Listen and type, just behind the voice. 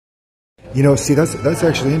See, that's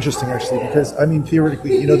actually interesting, actually, because I mean,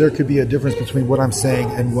 theoretically, there could be a difference between what I'm saying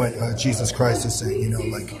and what Jesus Christ is saying.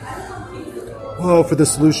 Like, well, for the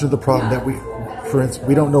solution of the problem that for instance,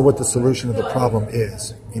 we don't know what the solution of the problem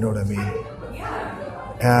is. You know what I mean?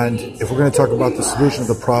 And if we're going to talk about the solution of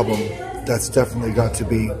the problem, that's definitely got to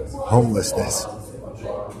be homelessness.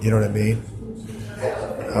 You know what I mean?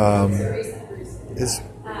 It's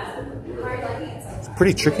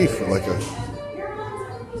pretty tricky for like a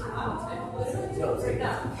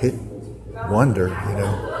hit wonder,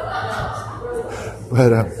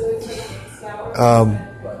 But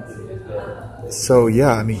so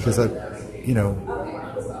yeah, I mean, because I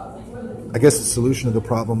guess the solution of the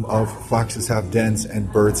problem of foxes have dens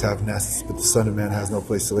and birds have nests, but the Son of Man has no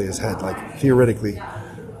place to lay his head. Like, theoretically,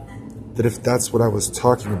 that if that's what I was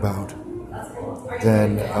talking about,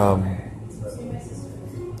 then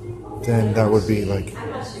that would be like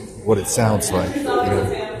what it sounds like,